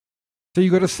So you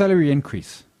got a salary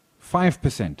increase,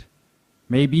 5%,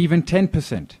 maybe even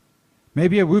 10%,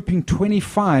 maybe a whooping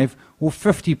 25 or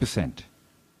 50%.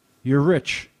 You're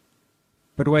rich.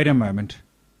 But wait a moment.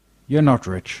 You're not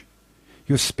rich.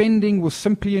 Your spending will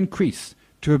simply increase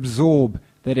to absorb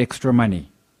that extra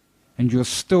money, and you'll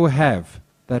still have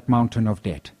that mountain of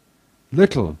debt.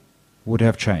 Little would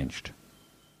have changed.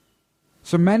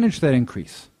 So manage that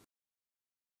increase.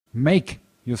 Make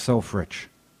yourself rich.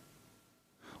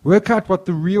 Work out what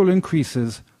the real increase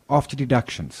is after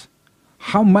deductions.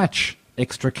 How much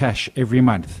extra cash every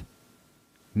month?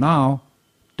 Now,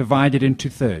 divide it into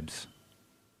thirds.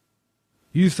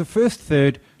 Use the first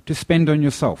third to spend on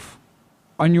yourself,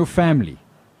 on your family,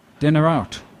 dinner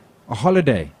out, a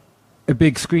holiday, a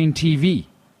big screen TV.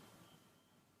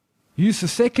 Use the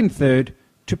second third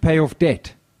to pay off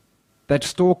debt, that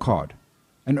store card,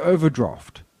 an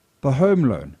overdraft, the home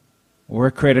loan, or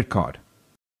a credit card.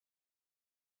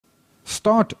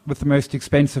 Start with the most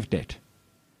expensive debt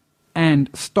and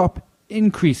stop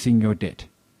increasing your debt.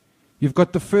 You've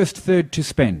got the first third to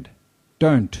spend.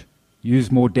 Don't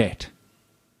use more debt.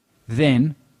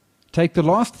 Then take the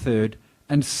last third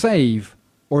and save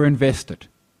or invest it.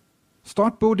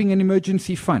 Start building an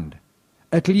emergency fund,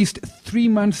 at least 3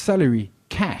 months' salary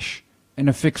cash in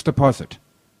a fixed deposit.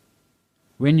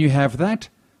 When you have that,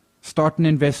 start an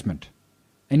investment,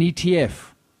 an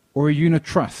ETF or a unit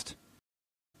trust.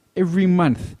 Every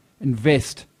month,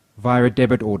 invest via a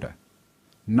debit order.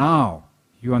 Now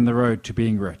you're on the road to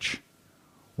being rich.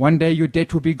 One day your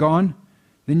debt will be gone,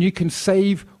 then you can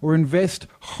save or invest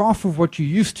half of what you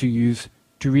used to use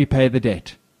to repay the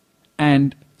debt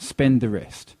and spend the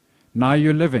rest. Now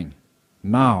you're living.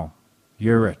 Now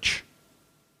you're rich.